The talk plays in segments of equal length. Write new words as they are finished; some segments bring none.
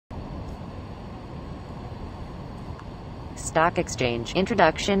Stock Exchange.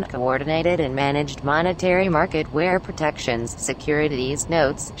 Introduction. Coordinated and managed monetary market where protections, securities,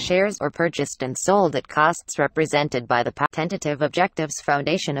 notes, shares are purchased and sold at costs represented by the tentative objectives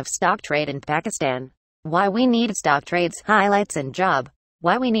foundation of stock trade in Pakistan. Why we need stock trades, highlights and job.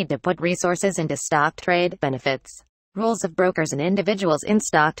 Why we need to put resources into stock trade, benefits. Rules of brokers and individuals in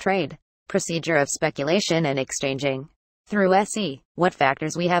stock trade. Procedure of speculation and exchanging. Through SE, what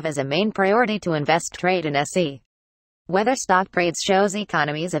factors we have as a main priority to invest trade in SE. Whether stock trades shows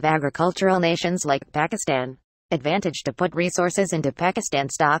economies of agricultural nations like Pakistan. Advantage to put resources into Pakistan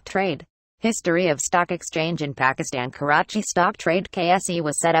stock trade. History of stock exchange in Pakistan. Karachi Stock Trade KSE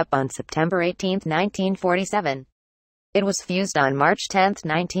was set up on September 18, 1947. It was fused on March 10,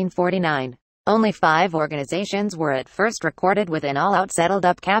 1949. Only 5 organizations were at first recorded with an all-out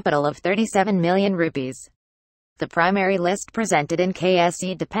settled-up capital of 37 million rupees. The primary list presented in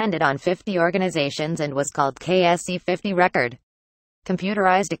KSE depended on 50 organizations and was called KSE 50 Record.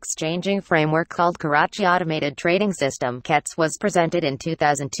 Computerized exchanging framework called Karachi Automated Trading System (KETS) was presented in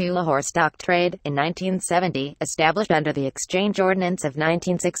 2002. Lahore Stock Trade, in 1970, established under the Exchange Ordinance of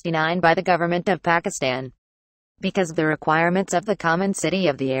 1969 by the Government of Pakistan. Because of the requirements of the common city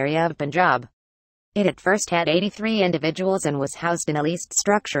of the area of Punjab. It at first had 83 individuals and was housed in a leased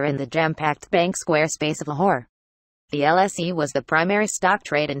structure in the jam-packed Bank Square space of Lahore. The LSE was the primary stock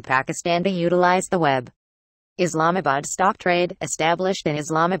trade in Pakistan to utilize the web. Islamabad Stock Trade, established in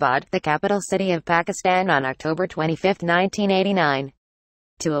Islamabad, the capital city of Pakistan on October 25, 1989.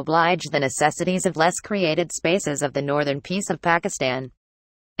 To oblige the necessities of less created spaces of the northern piece of Pakistan.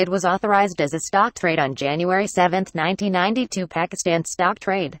 It was authorized as a stock trade on January 7, 1992. Pakistan Stock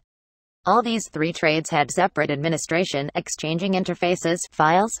Trade. All these 3 trades had separate administration, exchanging interfaces,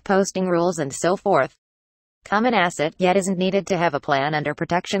 files, posting rules and so forth. Common asset yet isn't needed to have a plan under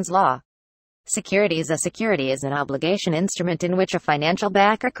protections law. Securities. A security is an obligation instrument in which a financial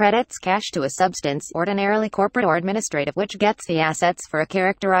backer credits cash to a substance, ordinarily corporate or administrative, which gets the assets for a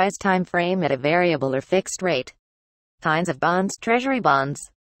characterized time frame at a variable or fixed rate. Kinds of bonds. Treasury bonds.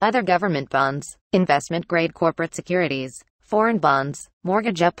 Other government bonds. Investment-grade corporate securities. Foreign bonds.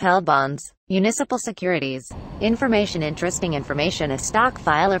 Mortgage-upheld bonds. Municipal securities. Information. Interesting information. A stock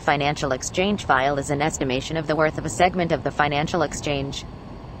file or financial exchange file is an estimation of the worth of a segment of the financial exchange.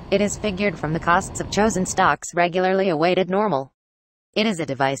 It is figured from the costs of chosen stocks regularly awaited normal. It is a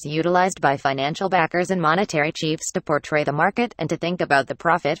device utilized by financial backers and monetary chiefs to portray the market and to think about the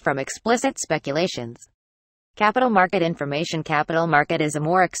profit from explicit speculations. Capital market information. Capital market is a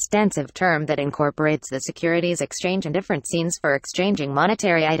more extensive term that incorporates the securities exchange and different scenes for exchanging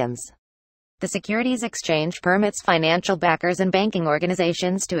monetary items. The securities exchange permits financial backers and banking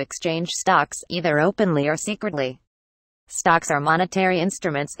organizations to exchange stocks, either openly or secretly. Stocks are monetary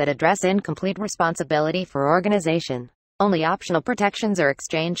instruments that address incomplete responsibility for organization. Only optional protections are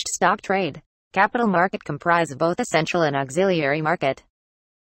exchanged. Stock trade. Capital market comprise both essential and auxiliary market.